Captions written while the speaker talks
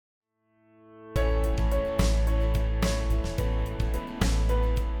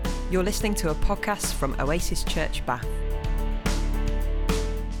You're listening to a podcast from Oasis Church Bath.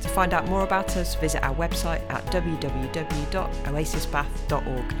 To find out more about us, visit our website at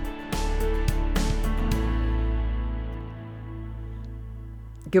www.oasisbath.org.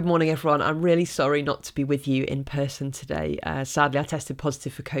 Good morning, everyone. I'm really sorry not to be with you in person today. Sadly, I tested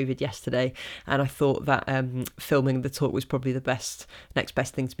positive for COVID yesterday, and I thought that filming the talk was probably the next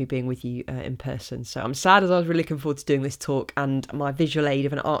best thing to me being with you in person. So I'm sad, as I was really looking forward to doing this talk, and my visual aid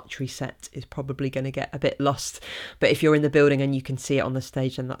of an archery set is probably going to get a bit lost. But if you're in the building and you can see it on the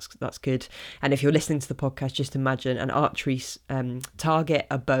stage, then that's good. And if you're listening to the podcast, just imagine an archery target,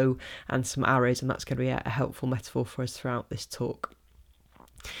 a bow, and some arrows, and that's going to be a helpful metaphor for us throughout this talk.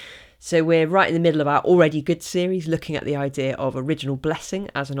 So we're right in the middle of our Already Good series, looking at the idea of original blessing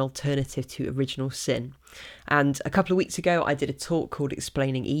as an alternative to original sin. And a couple of weeks ago, I did a talk called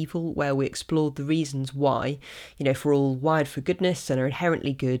Explaining Evil, where we explored the reasons why, if we're all wired for goodness and are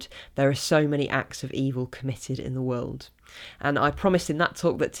inherently good, there are so many acts of evil committed in the world. And I promised in that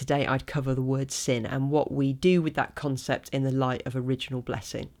talk that today I'd cover the word sin and what we do with that concept in the light of original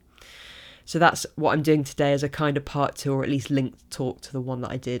blessing. So that's what I'm doing today as a kind of part two, or at least linked talk to the one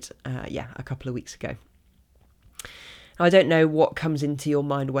that I did, a couple of weeks ago. Now, I don't know what comes into your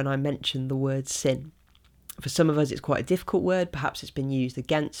mind when I mention the word sin. For some of us, it's quite a difficult word. Perhaps it's been used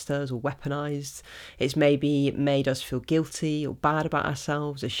against us or weaponised. It's maybe made us feel guilty or bad about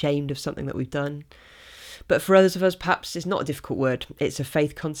ourselves, ashamed of something that we've done. But for others of us, perhaps it's not a difficult word. It's a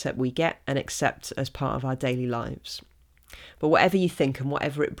faith concept we get and accept as part of our daily lives. But whatever you think and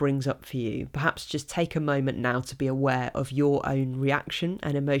whatever it brings up for you, perhaps just take a moment now to be aware of your own reaction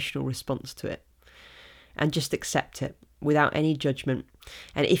and emotional response to it. And just accept it without any judgment.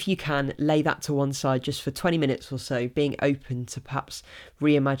 And if you can, lay that to one side just for 20 minutes or so, being open to perhaps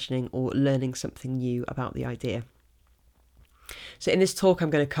reimagining or learning something new about the idea. So in this talk,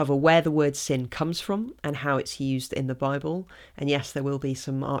 I'm going to cover where the word sin comes from and how it's used in the Bible. And yes, there will be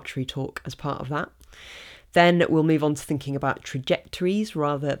some archery talk as part of that. Then we'll move on to thinking about trajectories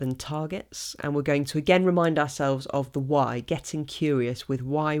rather than targets. And we're going to again remind ourselves of the why, getting curious with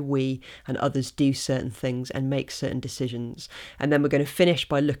why we and others do certain things and make certain decisions. And then we're going to finish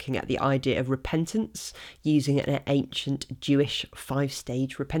by looking at the idea of repentance using an ancient Jewish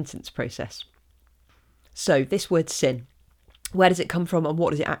 5-stage repentance process. So this word sin, where does it come from and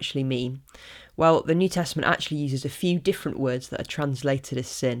what does it actually mean? Well, the New Testament actually uses a few different words that are translated as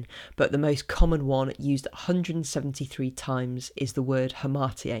sin, but the most common one, used 173 times, is the word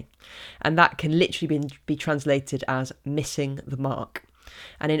hamartia, and that can literally be translated as missing the mark.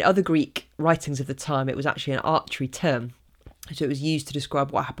 And in other Greek writings of the time, it was actually an archery term, so it was used to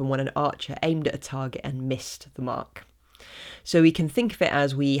describe what happened when an archer aimed at a target and missed the mark. So we can think of it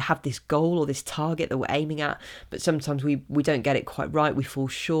as we have this goal or this target that we're aiming at, but sometimes we don't get it quite right, we fall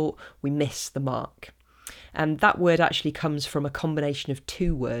short, we miss the mark. And that word actually comes from a combination of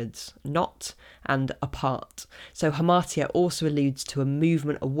two words, not and apart. So hamartia also alludes to a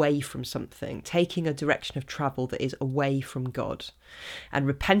movement away from something, taking a direction of travel that is away from God. And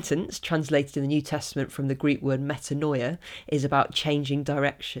repentance, translated in the New Testament from the Greek word metanoia, is about changing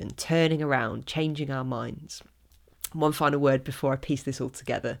direction, turning around, changing our minds. One final word before I piece this all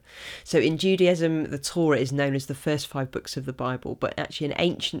together. So in Judaism, the Torah is known as the first 5 books of the Bible, but actually in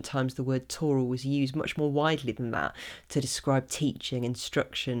ancient times, the word Torah was used much more widely than that to describe teaching,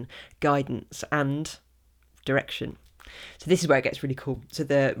 instruction, guidance, and direction. So this is where it gets really cool. So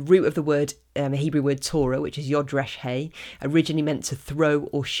the root of the word, the Hebrew word Torah, which is yod resh hey, originally meant to throw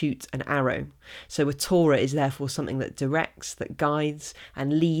or shoot an arrow. So a Torah is therefore something that directs, that guides,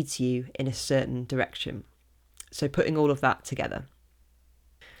 and leads you in a certain direction. So putting all of that together,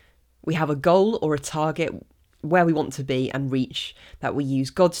 we have a goal or a target where we want to be and reach, that we use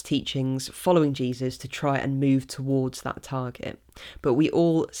God's teachings, following Jesus, to try and move towards that target. But we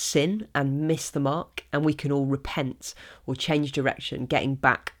all sin and miss the mark, and we can all repent or change direction, getting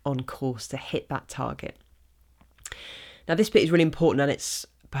back on course to hit that target. Now this bit is really important, and it's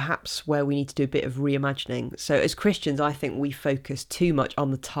perhaps where we need to do a bit of reimagining. So as Christians, I think we focus too much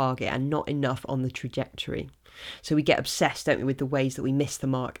on the target and not enough on the trajectory. So we get obsessed, don't we, with the ways that we miss the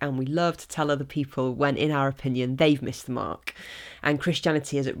mark, and we love to tell other people when, in our opinion, they've missed the mark. And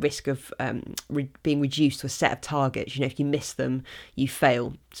Christianity is at risk of being reduced to a set of targets. If you miss them, you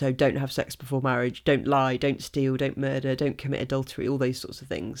fail. So don't have sex before marriage, don't lie, don't steal, don't murder, don't commit adultery, all those sorts of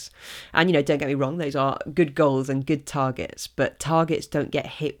things. And, don't get me wrong, those are good goals and good targets, but targets don't get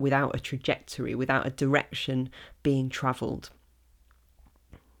hit without a trajectory, without a direction being travelled.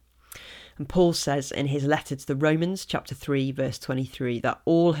 And Paul says in his letter to the Romans, chapter 3, verse 23, that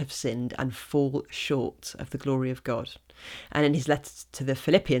all have sinned and fall short of the glory of God. And in his letter to the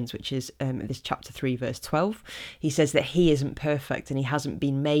Philippians, which is this chapter 3, verse 12, he says that he isn't perfect and he hasn't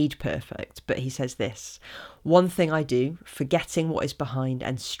been made perfect. But he says this: "One thing I do, forgetting what is behind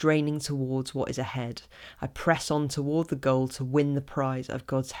and straining towards what is ahead, I press on toward the goal to win the prize of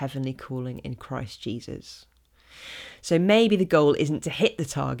God's heavenly calling in Christ Jesus." So maybe the goal isn't to hit the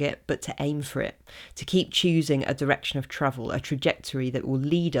target, but to aim for it, to keep choosing a direction of travel, a trajectory that will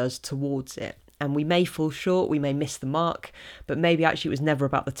lead us towards it. And we may fall short, we may miss the mark, but maybe actually it was never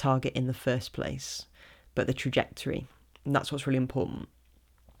about the target in the first place, but the trajectory. And that's what's really important.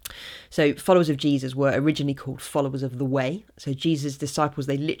 So followers of Jesus were originally called followers of the way. So Jesus' disciples,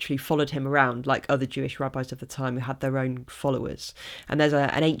 they literally followed him around like other Jewish rabbis of the time who had their own followers. And there's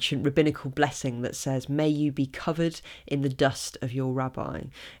an ancient rabbinical blessing that says, "May you be covered in the dust of your rabbi."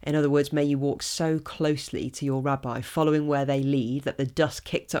 In other words, may you walk so closely to your rabbi, following where they lead, that the dust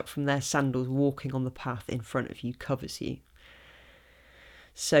kicked up from their sandals walking on the path in front of you covers you.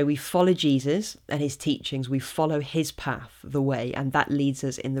 So we follow Jesus and his teachings, we follow his path, the way, and that leads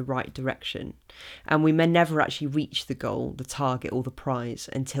us in the right direction. And we may never actually reach the goal, the target, or the prize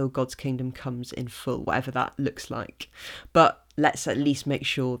until God's kingdom comes in full, whatever that looks like. But let's at least make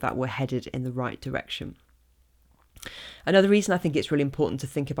sure that we're headed in the right direction. Another reason I think it's really important to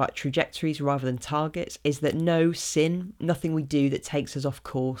think about trajectories rather than targets is that no sin, nothing we do that takes us off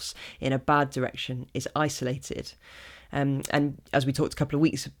course in a bad direction, is isolated. And as we talked a couple of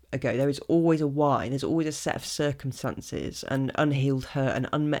weeks ago, there is always a why. There's always a set of circumstances and unhealed hurt and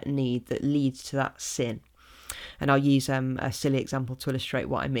unmet need that leads to that sin. And I'll use a silly example to illustrate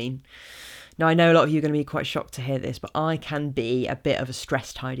what I mean. Now, I know a lot of you are going to be quite shocked to hear this, but I can be a bit of a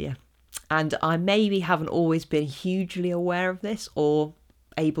stress tidier. And I maybe haven't always been hugely aware of this or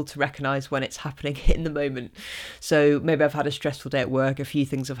able to recognise when it's happening in the moment. So maybe I've had a stressful day at work, a few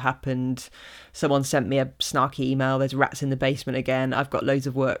things have happened, someone sent me a snarky email, there's rats in the basement again, I've got loads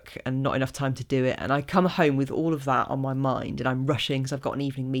of work and not enough time to do it, and I come home with all of that on my mind and I'm rushing because I've got an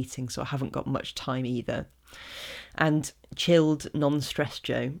evening meeting, so I haven't got much time either. And chilled, non-stressed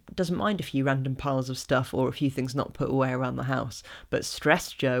Joe doesn't mind a few random piles of stuff or a few things not put away around the house. But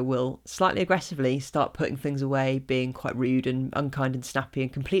stressed Joe will slightly aggressively start putting things away, being quite rude and unkind and snappy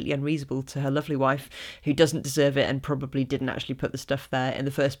and completely unreasonable to her lovely wife, who doesn't deserve it and probably didn't actually put the stuff there in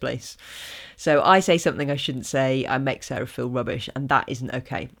the first place. So I say something I shouldn't say, I make Sarah feel rubbish, and that isn't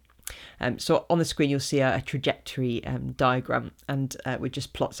okay. So on the screen you'll see a trajectory diagram, and it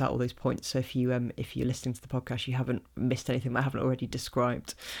just plots out all those points. So if you're listening to the podcast, you haven't missed anything that I haven't already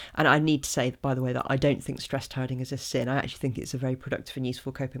described. And I need to say, by the way, that I don't think stress tidying is a sin. I actually think it's a very productive and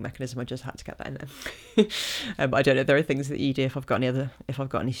useful coping mechanism. I just had to get that in there. I don't know if there are things that you do if I've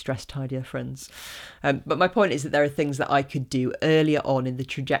got any stress tidier friends. But my point is that there are things that I could do earlier on in the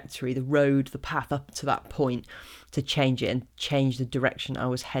trajectory, the road, the path up to that point, to change it and change the direction I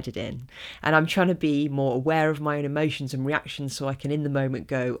was headed in. And I'm trying to be more aware of my own emotions and reactions so I can in the moment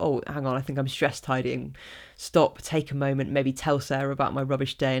go, oh, hang on, I think I'm stress tidying. Stop, take a moment, maybe tell Sarah about my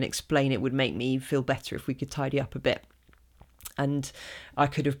rubbish day and explain it would make me feel better if we could tidy up a bit. And I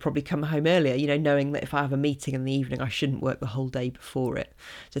could have probably come home earlier, knowing that if I have a meeting in the evening, I shouldn't work the whole day before it.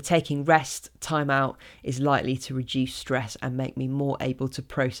 So taking rest, time out is likely to reduce stress and make me more able to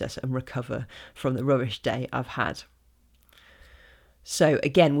process and recover from the rubbish day I've had. So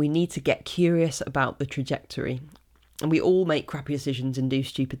again, we need to get curious about the trajectory. And we all make crappy decisions and do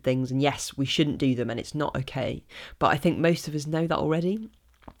stupid things. And yes, we shouldn't do them and it's not okay. But I think most of us know that already.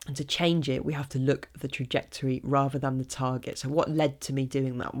 And to change it, we have to look at the trajectory rather than the target. So what led to me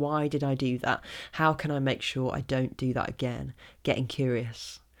doing that? Why did I do that? How can I make sure I don't do that again? Getting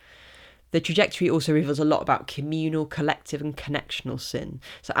curious. The trajectory also reveals a lot about communal, collective and connectional sin.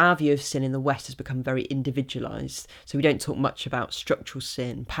 So our view of sin in the West has become very individualised. So we don't talk much about structural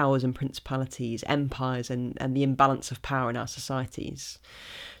sin, powers and principalities, empires and the imbalance of power in our societies.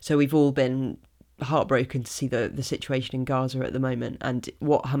 So we've all been heartbroken to see the situation in Gaza at the moment, and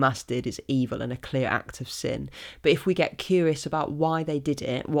what Hamas did is evil and a clear act of sin. But if we get curious about why they did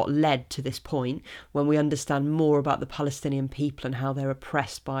it, what led to this point, when we understand more about the Palestinian people and how they're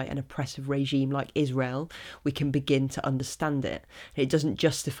oppressed by an oppressive regime like Israel, we can begin to understand it. It doesn't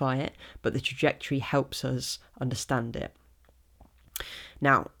justify it, but the trajectory helps us understand it.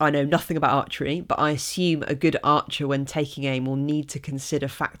 Now, I know nothing about archery, but I assume a good archer when taking aim will need to consider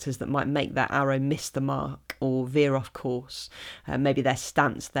factors that might make their arrow miss the mark or veer off course. Maybe their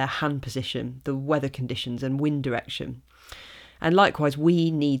stance, their hand position, the weather conditions and wind direction. And likewise, we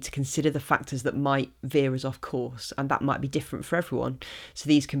need to consider the factors that might veer us off course, and that might be different for everyone. So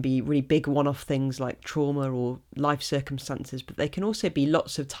these can be really big one-off things like trauma or life circumstances, but they can also be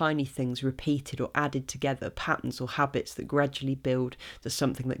lots of tiny things repeated or added together, patterns or habits that gradually build to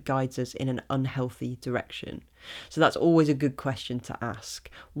something that guides us in an unhealthy direction. So that's always a good question to ask.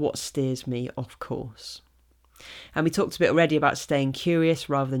 What steers me off course? And we talked a bit already about staying curious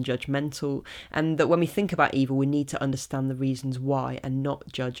rather than judgmental, and that when we think about evil, we need to understand the reasons why and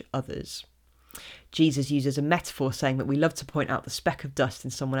not judge others. Jesus uses a metaphor saying that we love to point out the speck of dust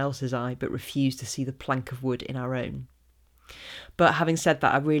in someone else's eye, but refuse to see the plank of wood in our own. But having said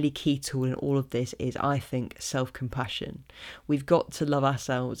that, a really key tool in all of this is, I think, self-compassion. We've got to love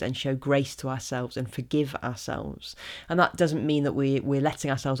ourselves and show grace to ourselves and forgive ourselves. And that doesn't mean that we're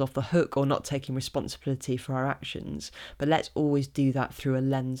letting ourselves off the hook or not taking responsibility for our actions, but let's always do that through a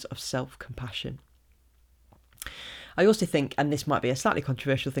lens of self-compassion. I also think, and this might be a slightly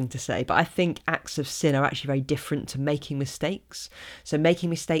controversial thing to say, but I think acts of sin are actually very different to making mistakes. So making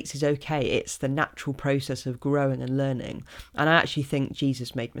mistakes is okay. It's the natural process of growing and learning. And I actually think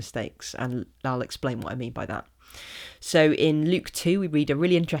Jesus made mistakes, and I'll explain what I mean by that. So in Luke 2, we read a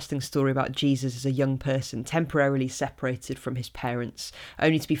really interesting story about Jesus as a young person, temporarily separated from his parents,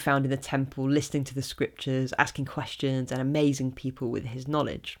 only to be found in the temple, listening to the scriptures, asking questions, and amazing people with his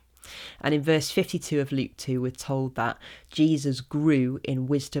knowledge. And in verse 52 of Luke 2, we're told that Jesus grew in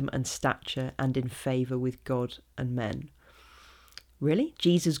wisdom and stature and in favour with God and men. Really?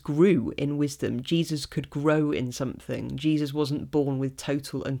 Jesus grew in wisdom. Jesus could grow in something. Jesus wasn't born with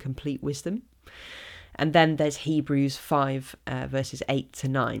total and complete wisdom. And then there's Hebrews 5 verses 8 to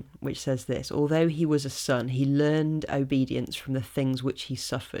 9, which says this: although he was a son, he learned obedience from the things which he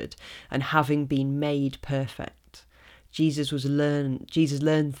suffered, and having been made perfect. Jesus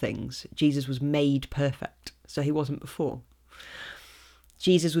learned things. Jesus was made perfect, so he wasn't before.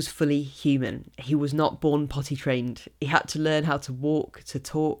 Jesus was fully human. He was not born potty trained. He had to learn how to walk, to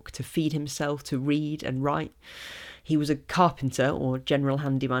talk, to feed himself, to read and write. He was a carpenter, or general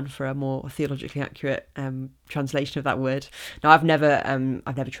handyman for a more theologically accurate translation of that word. Now, I've never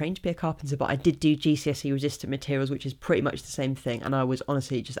trained to be a carpenter, but I did do GCSE resistant materials, which is pretty much the same thing, and I was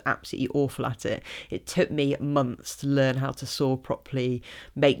honestly just absolutely awful at it. It took me months to learn how to saw properly,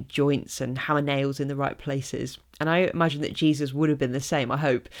 make joints and hammer nails in the right places. And I imagine that Jesus would have been the same. I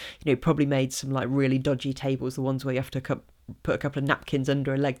hope, probably made some like really dodgy tables, the ones where you have to put a couple of napkins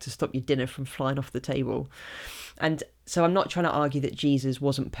under a leg to stop your dinner from flying off the table. And so I'm not trying to argue that Jesus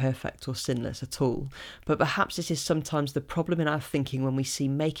wasn't perfect or sinless at all, but perhaps this is sometimes the problem in our thinking when we see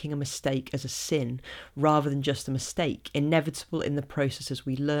making a mistake as a sin rather than just a mistake, inevitable in the process as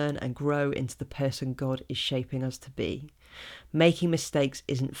we learn and grow into the person God is shaping us to be. Making mistakes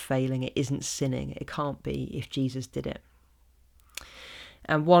isn't failing, it isn't sinning, it can't be if Jesus did it.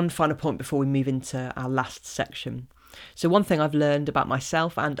 And one final point before we move into our last section. So one thing I've learned about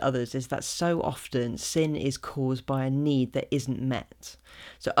myself and others is that so often sin is caused by a need that isn't met.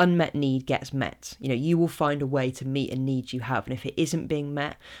 So unmet need gets met. You will find a way to meet a need you have, and if it isn't being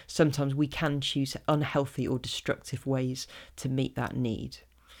met, sometimes we can choose unhealthy or destructive ways to meet that need.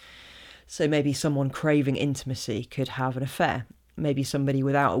 So maybe someone craving intimacy could have an affair. Maybe somebody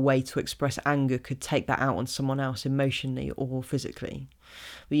without a way to express anger could take that out on someone else emotionally or physically.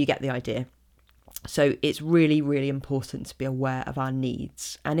 But you get the idea. So it's really, really important to be aware of our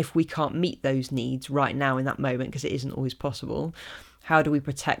needs. And if we can't meet those needs right now in that moment, because it isn't always possible, how do we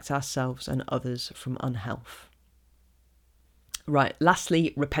protect ourselves and others from unhealth? Right,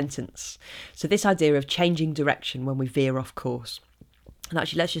 lastly, repentance. So this idea of changing direction when we veer off course. And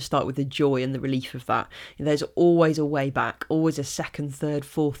actually, let's just start with the joy and the relief of that. There's always a way back, always a second, third,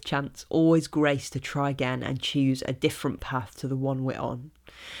 fourth chance, always grace to try again and choose a different path to the one we're on.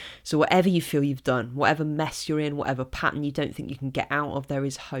 So whatever you feel you've done, whatever mess you're in, whatever pattern you don't think you can get out of, there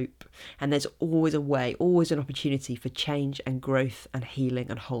is hope. And there's always a way, always an opportunity for change and growth and healing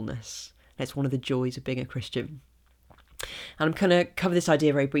and wholeness. That's one of the joys of being a Christian. And I'm going to cover this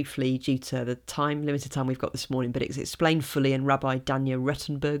idea very briefly due to the limited time we've got this morning, but it's explained fully in Rabbi Daniel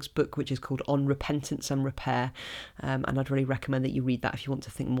Ruttenberg's book, which is called On Repentance and Repair. And I'd really recommend that you read that if you want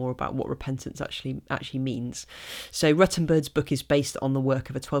to think more about what repentance actually means. So Ruttenberg's book is based on the work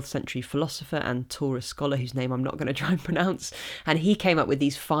of a 12th century philosopher and Torah scholar whose name I'm not going to try and pronounce. And he came up with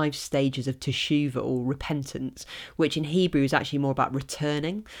these 5 stages of teshuvah, or repentance, which in Hebrew is actually more about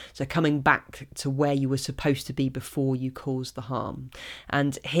returning. So coming back to where you were supposed to be before you caused the harm.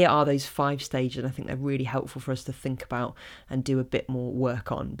 And here are those 5 stages, and I think they're really helpful for us to think about and do a bit more work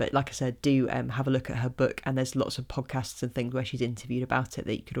on. But like I said, do have a look at her book, and there's lots of podcasts and things where she's interviewed about it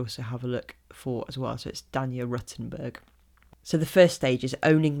that you could also have a look for as well. So it's Daniel Ruttenberg. So the first stage is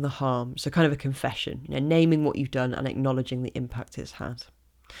owning the harm, so kind of a confession, naming what you've done and acknowledging the impact it's had.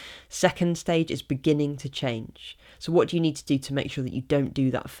 Second stage is beginning to change. So what do you need to do to make sure that you don't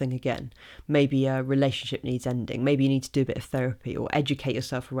do that thing again? Maybe a relationship needs ending. Maybe you need to do a bit of therapy or educate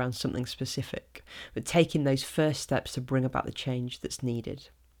yourself around something specific. But taking those first steps to bring about the change that's needed.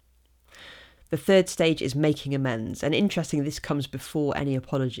 The third stage is making amends. And interestingly, this comes before any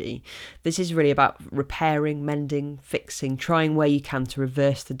apology. This is really about repairing, mending, fixing, trying where you can to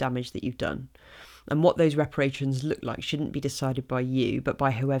reverse the damage that you've done. And what those reparations look like shouldn't be decided by you, but by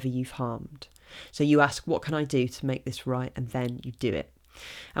whoever you've harmed. So you ask, what can I do to make this right? And then you do it.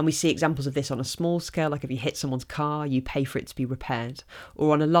 And we see examples of this on a small scale, like if you hit someone's car, you pay for it to be repaired,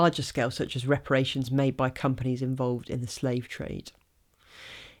 or on a larger scale, such as reparations made by companies involved in the slave trade.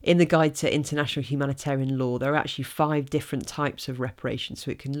 In the Guide to International Humanitarian Law, there are actually 5 different types of reparations,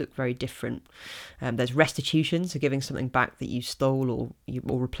 so it can look very different. There's restitution, so giving something back that you stole or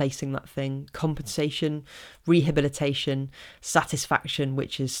replacing that thing. Compensation, rehabilitation, satisfaction,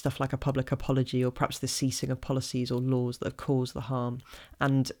 which is stuff like a public apology or perhaps the ceasing of policies or laws that have caused the harm,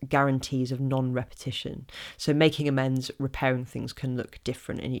 and guarantees of non-repetition. So making amends, repairing things can look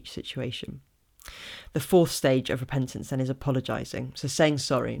different in each situation. The fourth stage of repentance then is apologising. So saying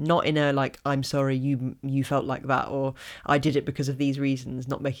sorry, not in a like, I'm sorry you felt like that, or I did it because of these reasons,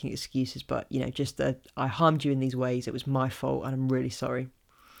 not making excuses, but just that I harmed you in these ways, it was my fault and I'm really sorry.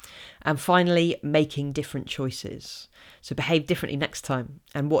 And finally, making different choices. So behave differently next time,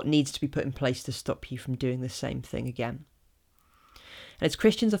 and what needs to be put in place to stop you from doing the same thing again. And as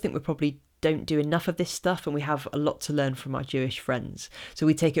Christians, I think we probably don't do enough of this stuff, and we have a lot to learn from our Jewish friends. So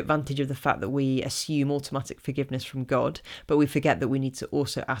we take advantage of the fact that we assume automatic forgiveness from God, but we forget that we need to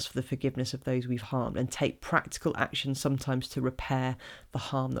also ask for the forgiveness of those we've harmed and take practical action sometimes to repair the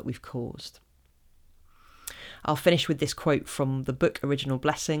harm that we've caused. I'll finish with this quote from the book Original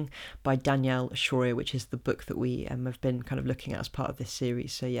Blessing by Danielle Schroyer, which is the book that we have been kind of looking at as part of this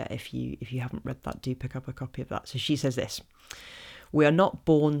series. So yeah, if you haven't read that, do pick up a copy of that. So she says this: "We are not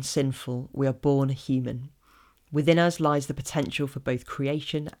born sinful, we are born human. Within us lies the potential for both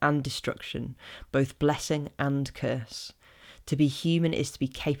creation and destruction, both blessing and curse. To be human is to be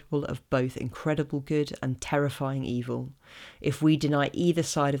capable of both incredible good and terrifying evil. If we deny either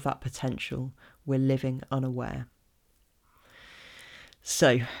side of that potential, we're living unaware."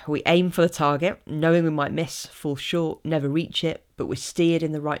 So we aim for the target, knowing we might miss, fall short, never reach it, but we're steered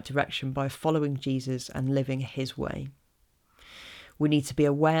in the right direction by following Jesus and living his way. We need to be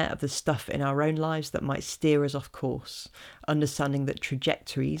aware of the stuff in our own lives that might steer us off course, understanding that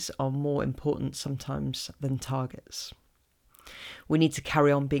trajectories are more important sometimes than targets. We need to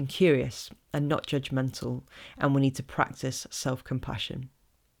carry on being curious and not judgmental, and we need to practice self-compassion.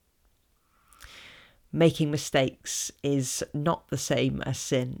 Making mistakes is not the same as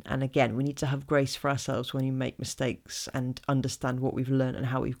sin, and again, we need to have grace for ourselves when we make mistakes and understand what we've learned and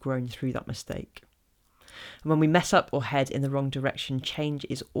how we've grown through that mistake. And when we mess up or head in the wrong direction, change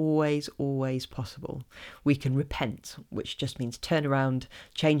is always possible. We can repent, which just means turn around,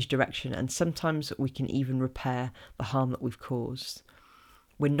 change direction, and sometimes we can even repair the harm that we've caused.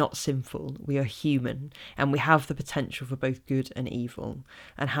 We're not sinful, we are human, and we have the potential for both good and evil.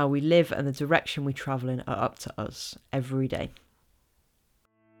 And how we live and the direction we travel in are up to us every day.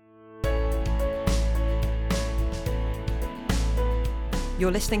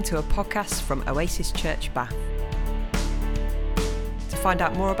 You're listening to a podcast from Oasis Church Bath. To find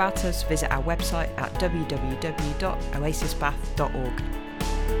out more about us, visit our website at www.oasisbath.org.